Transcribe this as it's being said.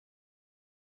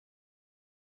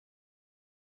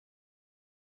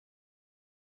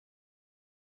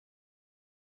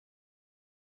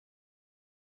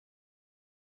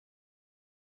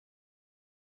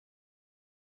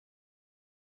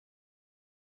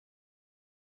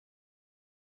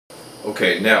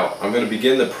Okay, now I'm going to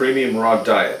begin the premium raw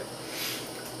diet.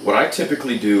 What I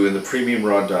typically do in the premium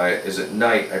raw diet is at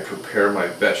night I prepare my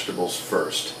vegetables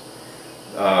first.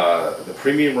 The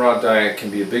premium raw diet can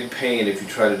be a big pain if you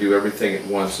try to do everything at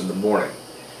once in the morning.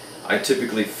 I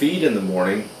typically feed in the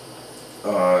morning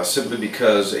simply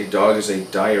because a dog is a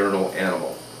diurnal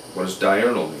animal. What does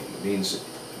diurnal mean? It means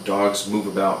dogs move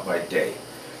about by day.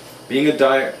 Being a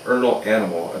diurnal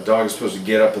animal, a dog is supposed to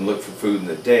get up and look for food in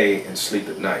the day and sleep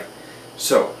at night.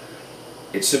 So,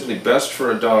 it's simply best for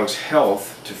a dog's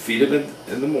health to feed him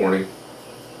in the morning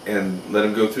and let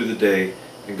him go through the day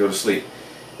and go to sleep.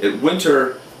 In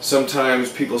winter,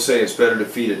 sometimes people say it's better to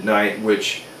feed at night,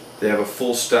 which they have a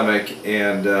full stomach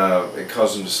and it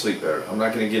causes them to sleep better. I'm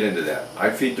not going to get into that.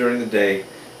 I feed during the day,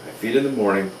 I feed in the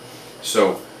morning.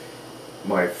 So,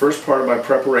 my first part of my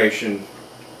preparation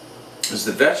is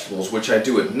the vegetables, which I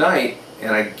do at night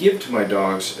and I give to my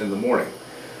dogs in the morning.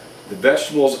 The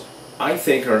vegetables, I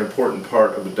think, are an important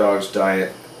part of a dog's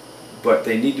diet, but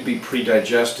they need to be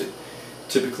pre-digested.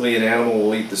 Typically an animal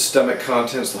will eat the stomach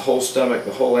contents, the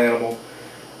whole animal.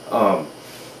 And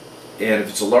if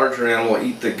it's a larger animal,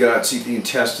 eat the guts, eat the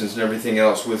intestines and everything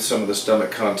else with some of the stomach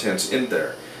contents in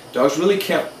there. Dogs really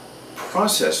can't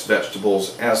process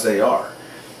vegetables as they are.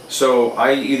 So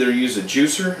I either use a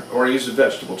juicer or I use a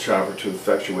vegetable chopper to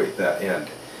effectuate that end.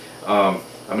 I'm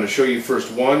going to show you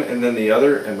first one and then the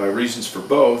other and my reasons for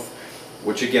both,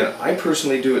 which again I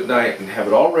personally do at night and have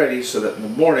it all ready so that in the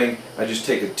morning I just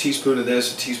take a teaspoon of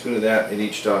this, a teaspoon of that in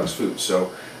each dog's food.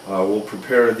 So we'll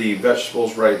prepare the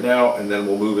vegetables right now and then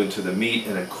we'll move into the meat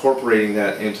and incorporating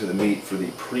that into the meat for the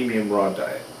premium raw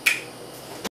diet.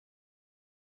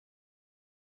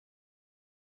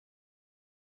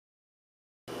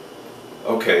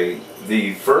 Okay,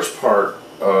 the first part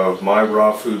of my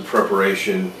raw food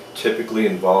preparation typically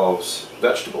involves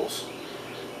vegetables.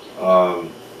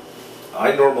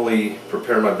 I normally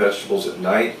prepare my vegetables at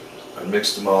night. I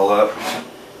mix them all up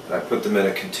and I put them in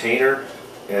a container,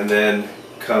 and then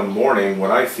come morning when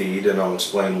I feed, and I'll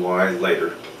explain why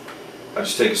later, I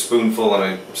just take a spoonful and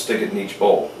I stick it in each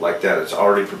bowl like that. It's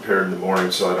already prepared in the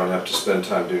morning so I don't have to spend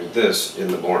time doing this in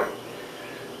the morning.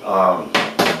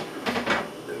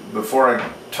 Before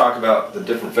I talk about the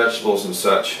different vegetables and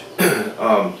such,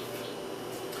 I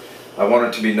want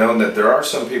it to be known that there are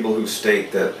some people who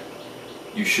state that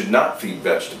you should not feed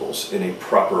vegetables in a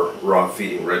proper raw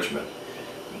feeding regimen,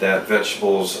 that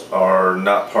vegetables are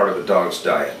not part of a dog's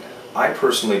diet. I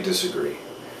personally disagree.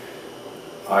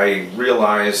 I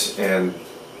realize and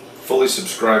fully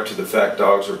subscribe to the fact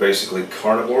dogs are basically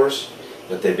carnivores,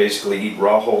 that they basically eat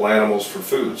raw whole animals for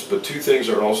foods, but two things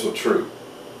are also true.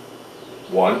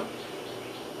 One,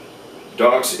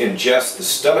 dogs ingest the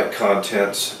stomach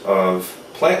contents of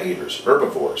plant eaters,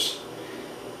 herbivores.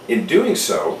 In doing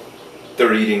so,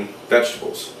 they're eating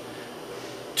vegetables.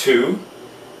 Two,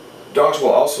 dogs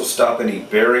will also stop and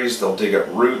eat berries, they'll dig up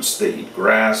roots, they eat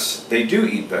grass, they do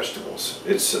eat vegetables.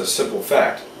 It's a simple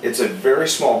fact. It's a very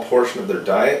small portion of their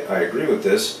diet, I agree with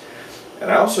this, and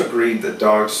I also agree that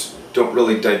dogs don't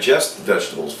really digest the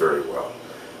vegetables very well.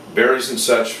 Berries and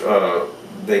such,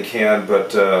 they can,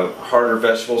 but harder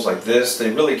vegetables like this, they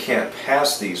really can't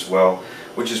pass these well,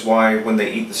 which is why when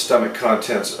they eat the stomach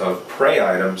contents of prey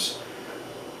items,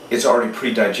 it's already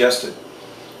pre-digested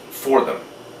for them,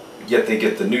 yet they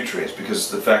get the nutrients,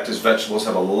 because the fact is vegetables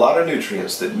have a lot of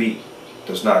nutrients that meat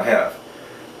does not have.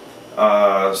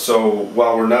 So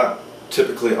while we're not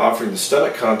typically offering the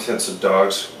stomach contents of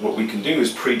dogs, what we can do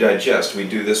is pre-digest. We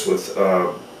do this with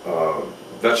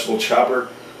vegetable chopper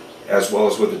as well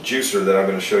as with a juicer that I'm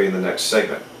going to show you in the next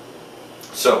segment.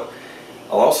 So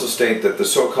I'll also state that the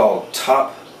so-called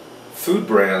top food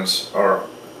brands are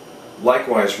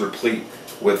likewise replete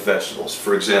with vegetables.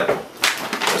 For example,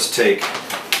 let's take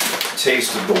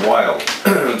Taste of the Wild.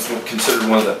 It's considered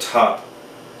one of the top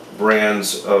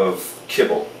brands of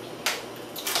kibble.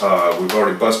 We've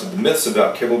already busted the myths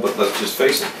about kibble, but let's just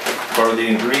face it. Part of the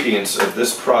ingredients of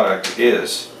this product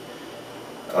is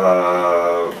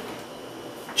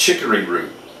chicory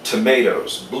root,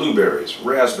 tomatoes, blueberries,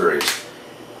 raspberries,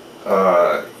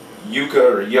 yucca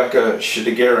or yucca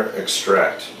shidagara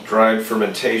extract, dried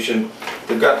fermentation.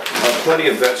 They've got plenty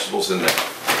of vegetables in there.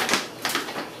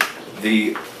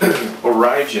 The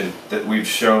origin that we've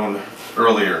shown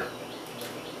earlier,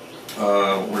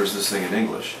 where's this thing in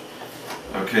English?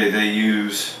 Okay, they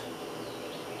use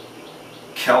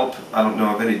kelp, I don't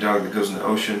know of any dog that goes in the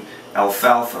ocean,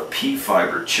 alfalfa, pea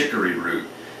fiber, chicory root,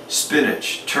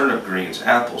 spinach, turnip greens,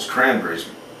 apples, cranberries,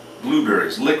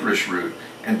 blueberries, licorice root,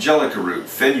 angelica root,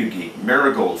 fenugreek,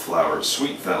 marigold flowers,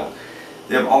 sweet fennel.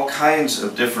 They have all kinds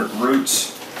of different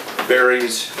roots,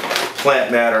 berries,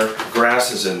 plant matter,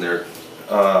 grasses in there.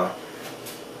 But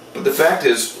the fact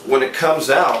is, when it comes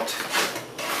out,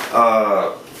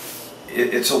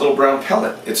 it's a little brown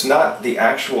pellet. It's not the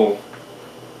actual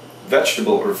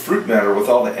vegetable or fruit matter with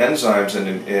all the enzymes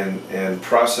and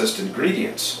processed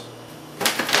ingredients.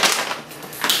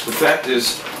 The fact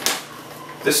is,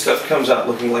 this stuff comes out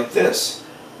looking like this.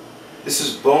 This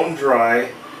is bone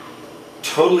dry,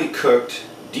 totally cooked,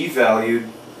 devalued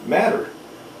matter,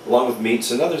 along with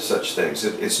meats and other such things.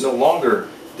 It's no longer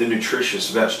the nutritious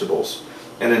vegetables.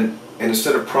 And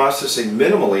instead of processing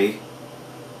minimally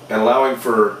and allowing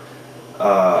for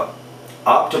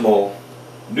optimal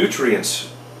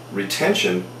nutrients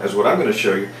retention, as what I'm going to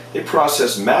show you, they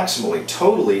process maximally,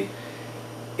 totally,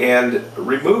 and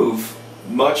remove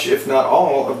much, if not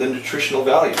all, of the nutritional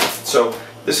value. So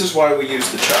this is why we use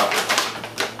the chopper.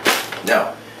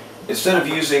 Now, instead of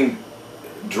using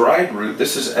dried root,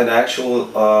 this is an actual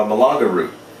malanga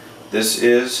root. This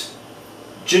is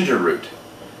ginger root.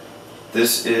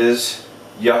 This is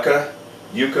yucca,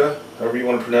 however you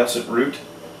want to pronounce it, root.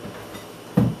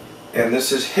 And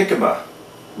this is jicama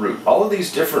root. All of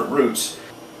these different roots,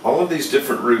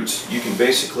 you can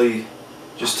basically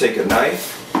just take a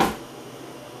knife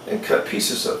and cut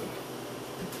pieces of them,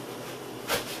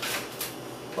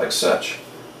 like such.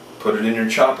 Put it in your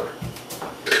chopper.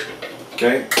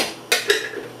 Okay?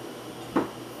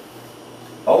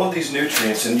 All of these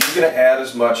nutrients, and you're going to add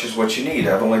as much as what you need.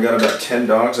 I've only got about 10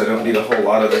 dogs. I don't need a whole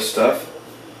lot of this stuff.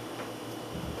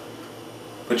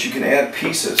 But you can add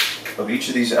pieces of each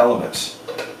of these elements.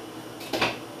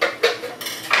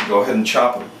 Go ahead and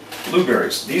chop them.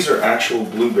 Blueberries. These are actual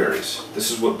blueberries. This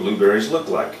is what blueberries look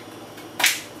like.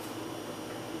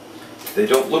 They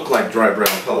don't look like dry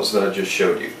brown pellets that I just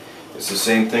showed you. It's the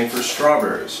same thing for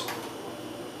strawberries.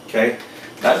 Okay?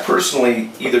 I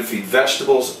personally either feed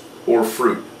vegetables or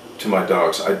fruit to my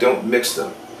dogs. I don't mix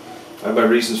them. I have my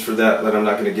reasons for that I'm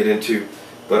not going to get into,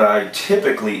 but I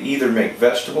typically either make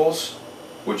vegetables,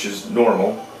 which is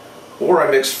normal, or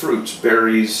I mix fruits,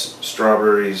 berries,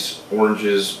 strawberries,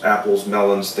 oranges, apples,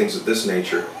 melons, things of this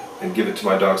nature, and give it to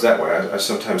my dogs that way. I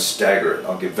sometimes stagger it.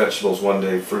 I'll give vegetables one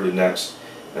day, fruit the next,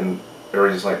 and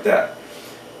areas like that.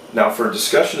 Now, for a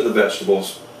discussion of the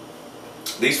vegetables,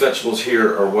 these vegetables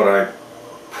here are what I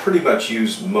pretty much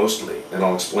use mostly, and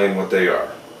I'll explain what they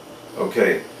are.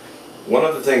 Okay, one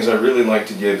of the things I really like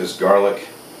to give is garlic.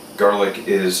 Garlic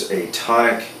is a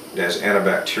tonic. It has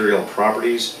antibacterial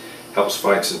properties, helps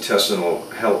fight intestinal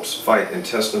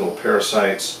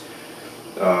parasites,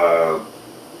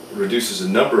 reduces a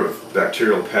number of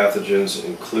bacterial pathogens,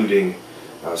 including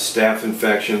staph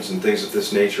infections and things of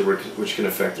this nature, which can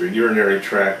affect their urinary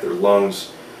tract, their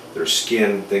lungs, their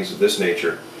skin, things of this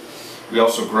nature. We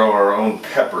also grow our own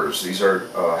peppers. These are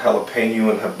jalapeno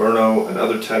and habanero and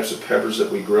other types of peppers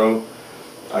that we grow.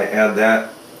 I add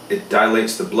that. It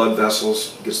dilates the blood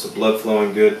vessels, gets the blood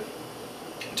flowing good.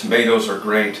 Tomatoes are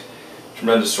great.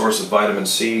 Tremendous source of vitamin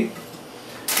C.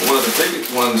 One of the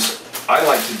big ones I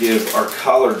like to give are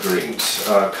collard greens.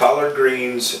 Collard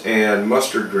greens and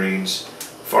mustard greens,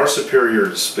 far superior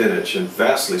to spinach and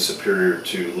vastly superior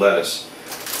to lettuce,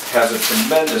 has a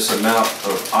tremendous amount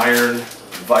of iron,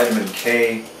 vitamin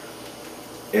K,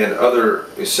 and other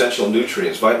essential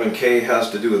nutrients. Vitamin K has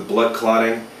to do with blood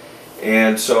clotting,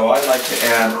 and so I like to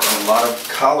add a lot of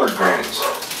collard greens.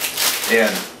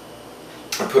 And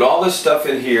I put all this stuff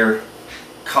in here: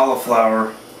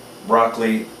 cauliflower,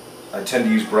 broccoli, I tend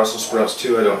to use Brussels sprouts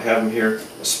too, I don't have them here,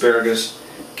 asparagus,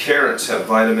 carrots have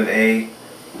vitamin A.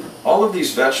 All of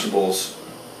these vegetables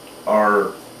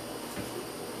are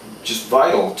just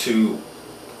vital to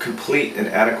complete and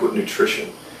adequate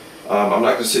nutrition. I'm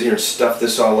not going to sit here and stuff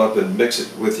this all up and mix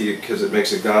it with you because it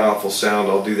makes a god-awful sound.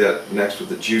 I'll do that next with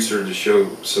the juicer to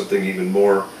show something even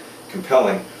more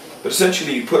compelling. But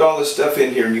essentially you put all this stuff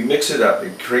in here and you mix it up.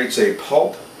 It creates a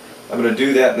pulp. I'm going to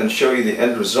do that and then show you the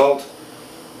end result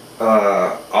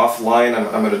offline.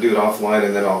 I'm going to do it offline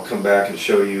and then I'll come back and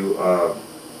show you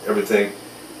everything.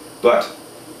 But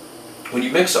when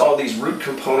you mix all these root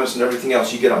components and everything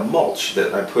else, you get a mulch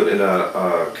that I put in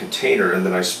a container and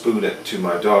then I spoon it to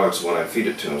my dogs when I feed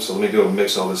it to them. So let me go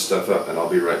mix all this stuff up and I'll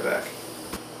be right back.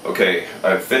 Okay,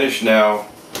 I've finished now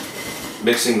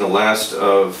mixing the last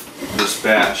of this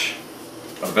batch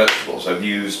of vegetables. I've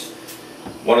used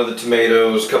one of the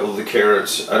tomatoes, a couple of the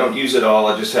carrots. I don't use it all,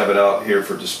 I just have it out here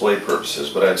for display purposes.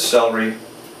 But I had celery,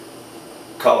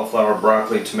 cauliflower,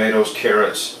 broccoli, tomatoes,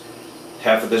 carrots,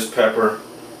 half of this pepper,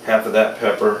 half of that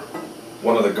pepper,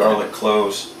 one of the garlic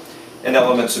cloves, and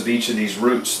elements of each of these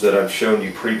roots that I've shown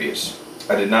you previous.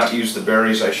 I did not use the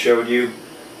berries I showed you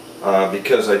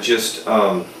because I just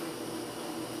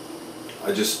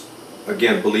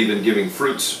again, believe in giving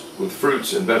fruits with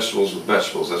fruits and vegetables with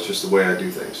vegetables. That's just the way I do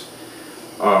things.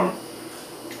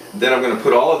 Then I'm going to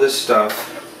put all of this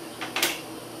stuff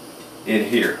in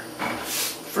here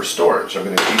for storage. I'm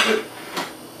going to keep it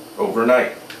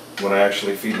overnight when I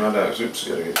actually feed my dogs. Oops,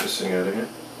 got to get this thing out of here.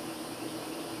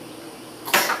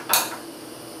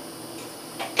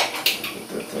 Get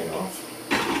that thing off.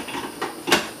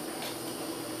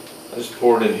 I just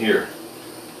pour it in here.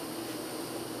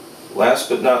 Last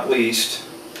but not least,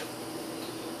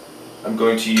 I'm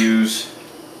going to use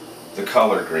the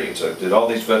collard greens. I did all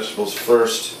these vegetables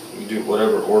first. You do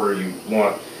whatever order you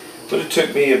want. But it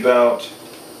took me about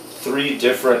 3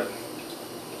 different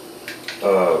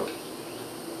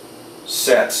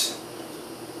sets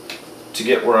to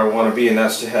get where I want to be, and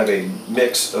that's to have a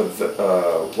mix of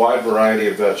wide variety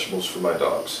of vegetables for my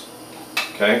dogs.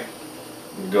 Okay?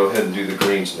 I'm going to go ahead and do the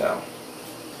greens now.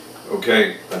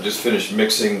 Okay, I just finished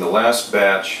mixing the last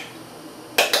batch,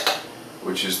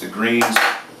 which is the greens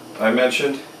I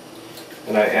mentioned,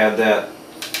 and I add that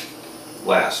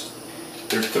last.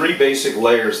 There are 3 basic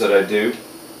layers that I do.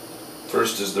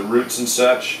 First is the roots and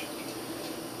such.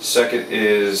 Second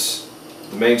is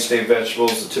the mainstay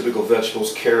vegetables, the typical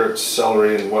vegetables, carrots,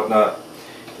 celery, and whatnot.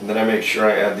 And then I make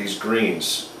sure I add these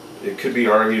greens. It could be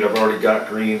argued I've already got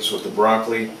greens with the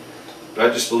broccoli, but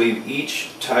I just believe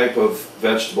each type of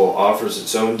vegetable offers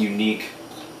its own unique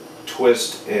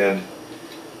twist and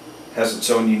has its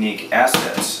own unique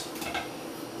assets.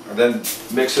 And then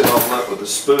mix it all up with a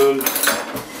spoon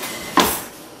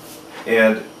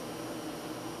and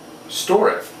store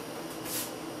it.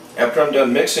 After I'm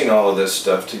done mixing all of this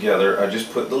stuff together, I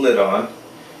just put the lid on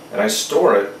and I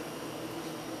store it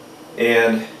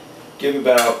and give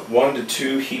about 1 to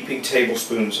 2 heaping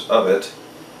tablespoons of it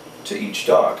to each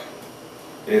dog.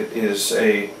 It is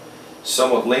a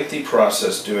somewhat lengthy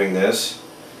process doing this,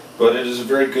 but it is a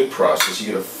very good process.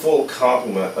 You get a full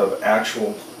complement of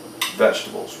actual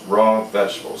vegetables, raw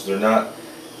vegetables. They're not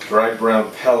dried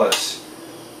brown pellets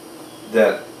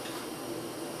that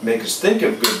make us think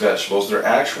of good vegetables. They're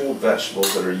actual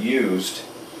vegetables that are used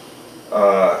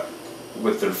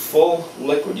with their full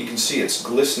liquid. You can see it's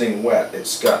glistening wet.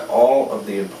 It's got all of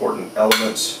the important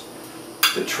elements,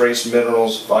 the trace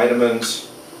minerals, vitamins,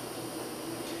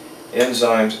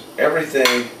 enzymes,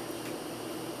 everything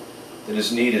that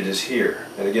is needed is here.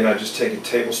 And again, I just take a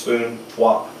tablespoon,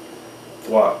 thwop,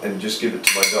 thwop, and just give it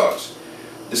to my dogs.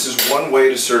 This is one way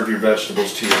to serve your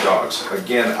vegetables to your dogs.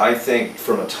 Again, I think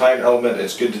from a time element,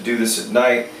 it's good to do this at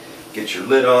night. Get your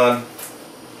lid on,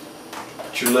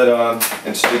 put your lid on,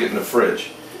 and stick it in the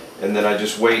fridge. And then I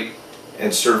just wait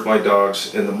and serve my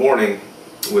dogs in the morning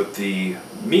with the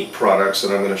meat products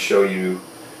that I'm going to show you,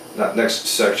 not next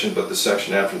section, but the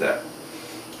section after that.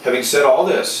 Having said all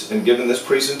this, and given this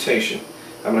presentation,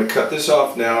 I'm going to cut this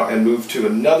off now and move to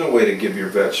another way to give your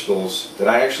vegetables that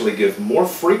I actually give more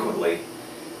frequently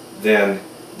than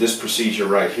this procedure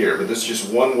right here. But this is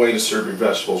just one way to serve your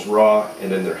vegetables raw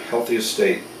and in their healthiest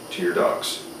state to your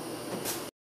dogs.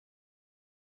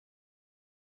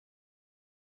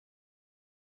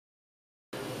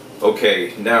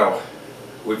 Okay, now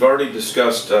we've already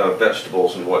discussed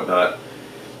vegetables and whatnot,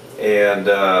 and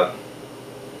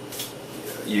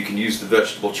you can use the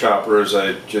vegetable chopper as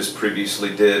I just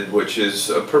previously did, which is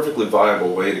a perfectly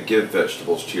viable way to give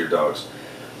vegetables to your dogs.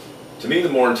 To me, the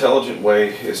more intelligent way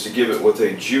is to give it with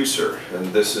a juicer, and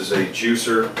this is a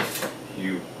juicer.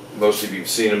 Most of you have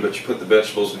seen them, but you put the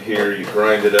vegetables in here, you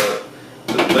grind it up,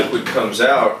 the liquid comes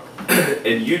out,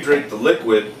 and you drink the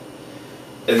liquid,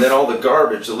 and then all the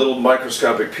garbage, the little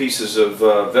microscopic pieces of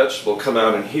vegetable come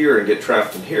out in here and get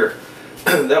trapped in here.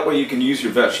 That way you can use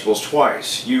your vegetables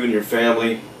twice. You and your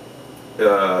family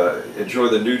enjoy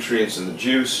the nutrients and the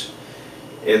juice,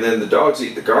 and then the dogs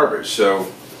eat the garbage. So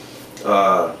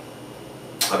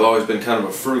I've always been kind of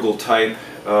a frugal type,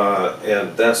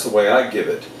 and that's the way I give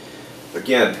it.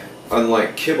 Again,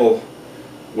 unlike kibble,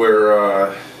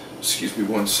 where, excuse me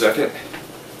one second,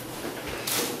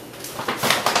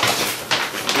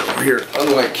 over here,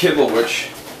 unlike kibble, which,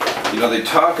 you know, they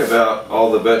talk about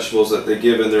all the vegetables that they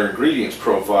give in their ingredients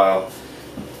profile,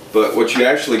 but what you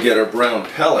actually get are brown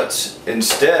pellets.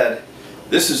 Instead,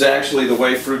 this is actually the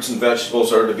way fruits and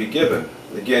vegetables are to be given.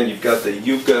 Again, you've got the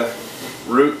yucca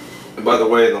root. And by the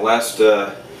way, in the last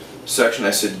section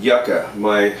I said yucca.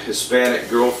 My Hispanic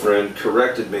girlfriend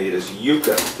corrected me. It is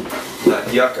yucca,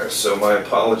 not yucca. So my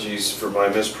apologies for my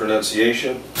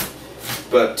mispronunciation.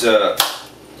 But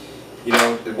you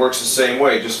know, it works the same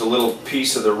way. Just a little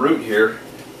piece of the root here,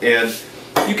 and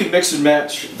you can mix and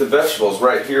match the vegetables.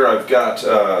 Right here, I've got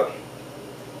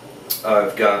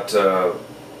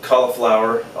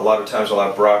cauliflower. A lot of times I'll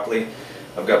have broccoli.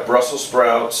 I've got Brussels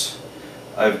sprouts.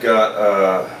 I've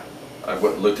got, I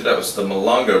looked it up, it's the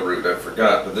malanga root, I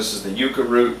forgot, but this is the yucca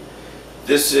root.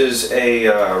 This is a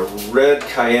red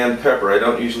cayenne pepper. I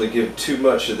don't usually give too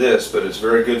much of this, but it's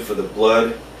very good for the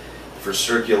blood, for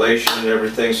circulation and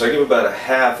everything. So I give about a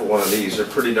half of one of these. They're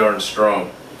pretty darn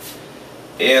strong.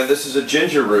 And this is a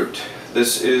ginger root.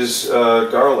 This is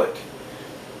garlic.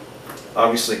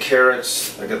 Obviously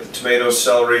carrots. I got the tomato,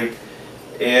 celery,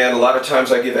 and a lot of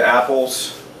times I give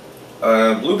apples,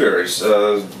 blueberries.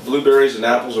 Blueberries and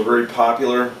apples are very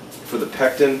popular for the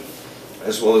pectin,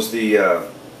 as well as the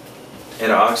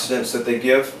antioxidants that they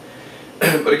give.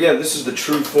 But again, this is the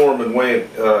true form and way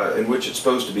in which it's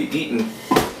supposed to be eaten,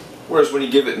 whereas when you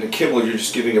give it in a kibble, you're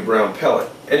just giving a brown pellet.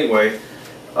 Anyway,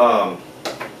 I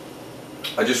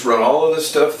just run all of this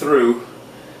stuff through.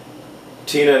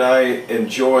 Tina and I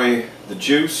enjoy the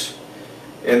juice,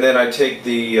 and then I take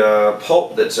the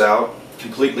pulp that's out,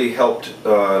 completely helped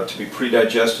to be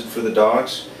pre-digested for the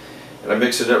dogs, and I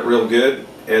mix it up real good,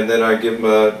 and then I give them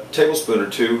a tablespoon or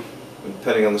two,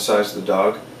 depending on the size of the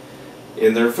dog,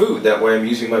 in their food. That way I'm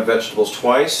using my vegetables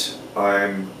twice.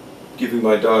 I'm giving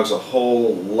my dogs a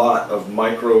whole lot of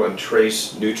micro and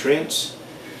trace nutrients,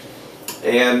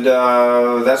 and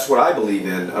that's what I believe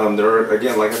in. There are,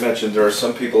 again, like I mentioned, there are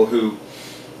some people who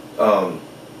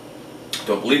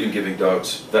don't believe in giving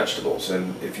dogs vegetables,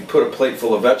 and if you put a plate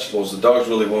full of vegetables, the dogs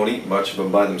really won't eat much of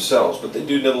them by themselves, but they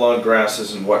do nibble on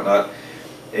grasses and whatnot.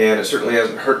 And it certainly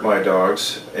hasn't hurt my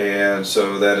dogs, and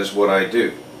so that is what I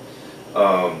do.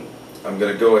 I'm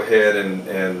going to go ahead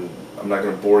and I'm not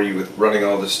going to bore you with running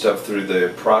all this stuff through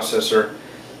the processor,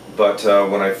 but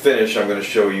when I finish, I'm going to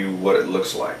show you what it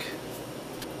looks like.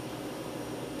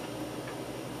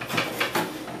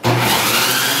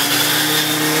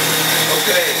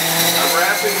 Okay, I'm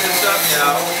wrapping this up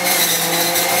now.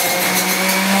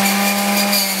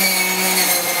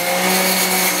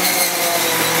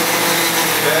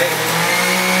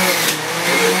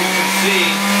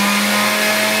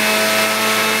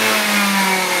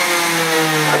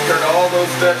 Turn all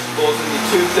those vegetables into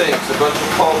two things, a bunch of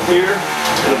pulp here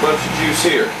and a bunch of juice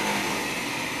here.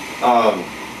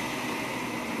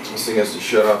 This thing has to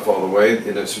shut off all the way,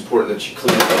 and it's important that you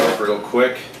clean it off real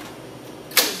quick.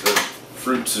 The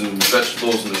fruits and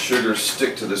vegetables and the sugars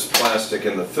stick to this plastic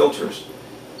and the filters.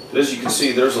 But as you can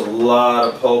see, there's a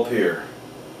lot of pulp here.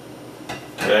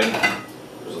 Okay?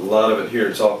 There's a lot of it here.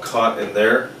 It's all caught in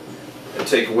there. I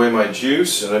take away my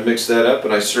juice and I mix that up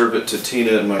and I serve it to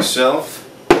Tina and myself.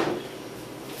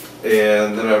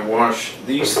 And then I wash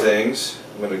these things.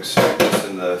 I'm going to stick this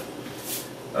in the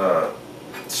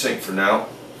sink for now.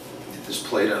 Get this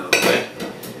plate out of the way.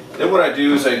 Then what I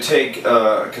do is I take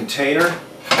a container,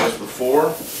 as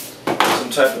before,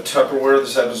 some type of Tupperware.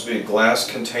 This happens to be a glass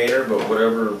container, but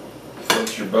whatever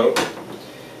floats your boat.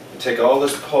 I take all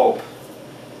this pulp,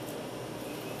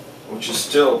 which is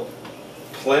still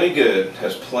plenty good,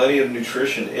 has plenty of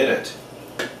nutrition in it,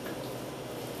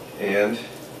 and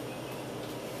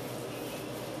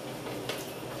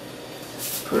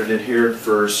put it in here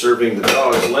for serving the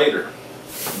dogs later.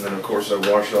 And then of course I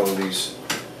wash all of these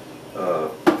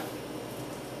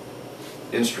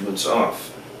instruments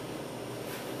off.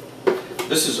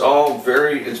 This is all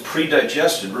it's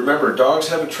pre-digested. Remember, dogs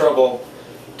have trouble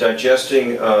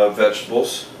digesting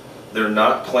vegetables. They're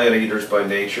not plant eaters by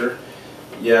nature.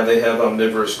 Yeah, they have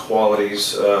omnivorous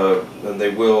qualities, and they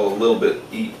will a little bit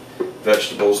eat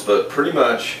vegetables, but pretty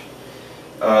much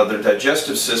their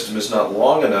digestive system is not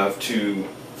long enough to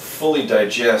fully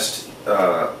digest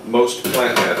most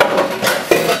plant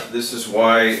matter. This is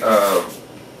why,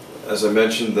 as I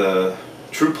mentioned, the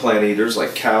true plant eaters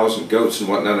like cows and goats and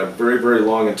whatnot have very, very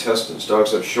long intestines.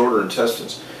 Dogs have shorter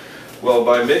intestines. Well,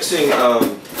 by mixing,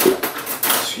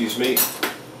 excuse me,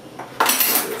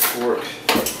 fork.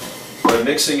 By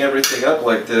mixing everything up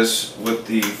like this with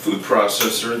the food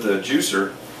processor, the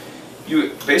juicer,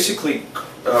 you basically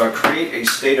create a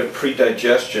state of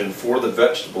pre-digestion for the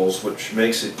vegetables, which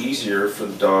makes it easier for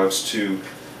the dogs to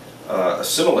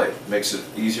assimilate. Makes it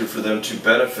easier for them to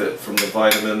benefit from the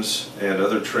vitamins and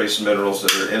other trace minerals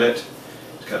that are in it.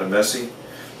 It's kind of messy.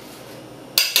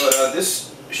 But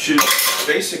this should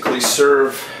basically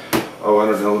serve, oh, I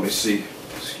don't know, let me see,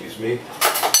 excuse me.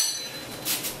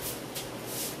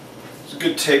 It's a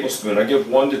good tablespoon. I give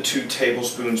 1 to 2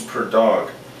 tablespoons per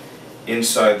dog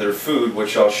inside their food,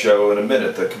 which I'll show in a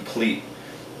minute, the complete,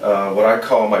 what I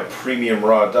call my premium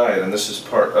raw diet, and this is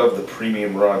part of the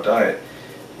premium raw diet,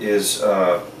 is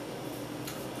a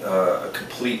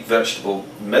complete vegetable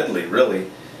medley, really,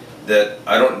 that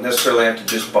I don't necessarily have to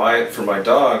just buy it for my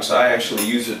dogs. I actually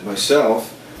use it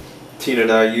myself. Tina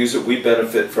and I use it. We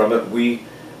benefit from it. We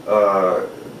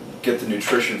get the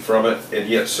nutrition from it, and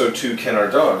yet so too can our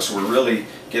dogs. So we're really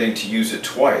getting to use it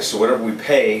twice. So whatever we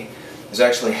pay is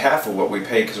actually half of what we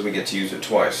pay because we get to use it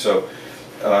twice. So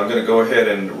I'm going to go ahead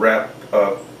and wrap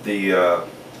up the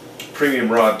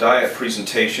Premium Raw Diet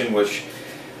presentation, which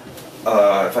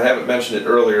if I haven't mentioned it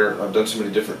earlier, I've done so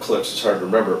many different clips it's hard to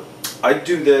remember. I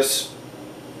do this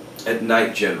at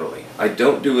night generally. I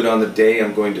don't do it on the day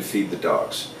I'm going to feed the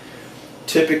dogs.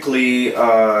 Typically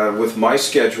with my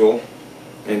schedule,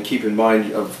 and keep in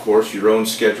mind, of course, your own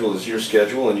schedule is your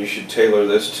schedule, and you should tailor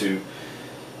this to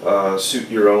suit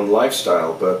your own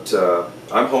lifestyle. But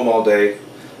I'm home all day.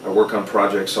 I work on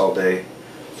projects all day.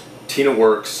 Tina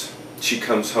works. She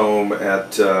comes home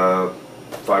at 5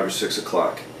 or 6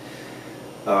 o'clock.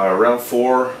 Around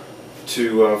 4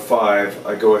 to 5,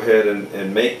 I go ahead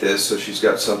and make this so she's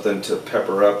got something to pep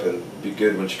her up and be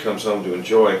good when she comes home to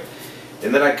enjoy.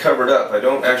 And then I cover it up. I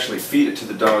don't actually feed it to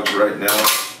the dogs right now.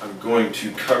 I'm going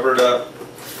to cover it up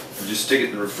and just stick it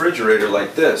in the refrigerator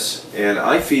like this. And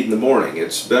I feed in the morning.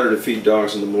 It's better to feed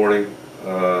dogs in the morning,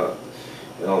 and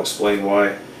I'll explain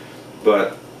why.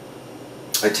 But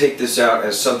I take this out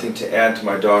as something to add to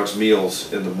my dog's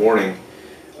meals in the morning,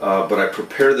 but I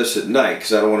prepare this at night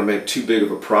because I don't want to make too big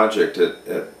of a project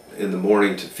in the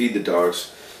morning to feed the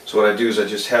dogs. So what I do is I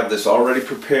just have this already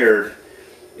prepared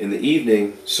in the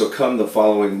evening, so come the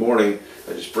following morning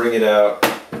I just bring it out,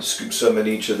 scoop some in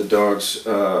each of the dogs'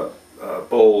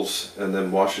 bowls, and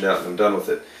then wash it out, and I'm done with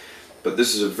it. But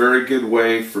this is a very good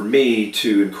way for me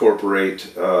to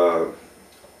incorporate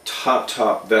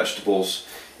top vegetables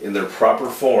in their proper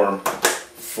form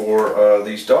for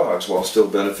these dogs while still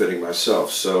benefiting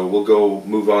myself. So we'll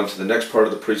move on to the next part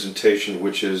of the presentation,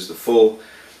 which is the full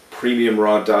Premium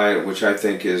Raw Diet, which I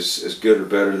think is as good or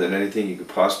better than anything you could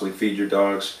possibly feed your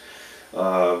dogs.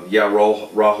 Yeah,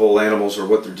 raw whole animals are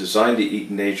what they're designed to eat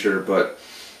in nature, but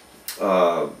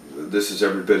this is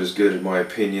every bit as good in my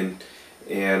opinion,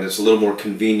 and it's a little more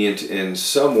convenient in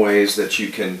some ways that you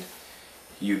can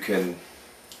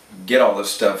get all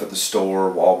this stuff at the store,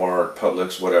 Walmart,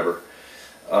 Publix, whatever.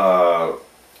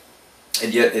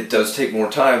 And yet it does take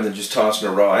more time than just tossing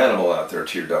a raw animal out there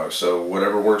to your dog. So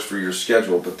whatever works for your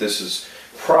schedule, but this is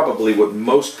probably what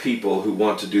most people who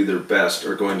want to do their best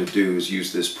are going to do, is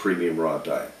use this Premium Raw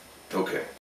Diet. Okay.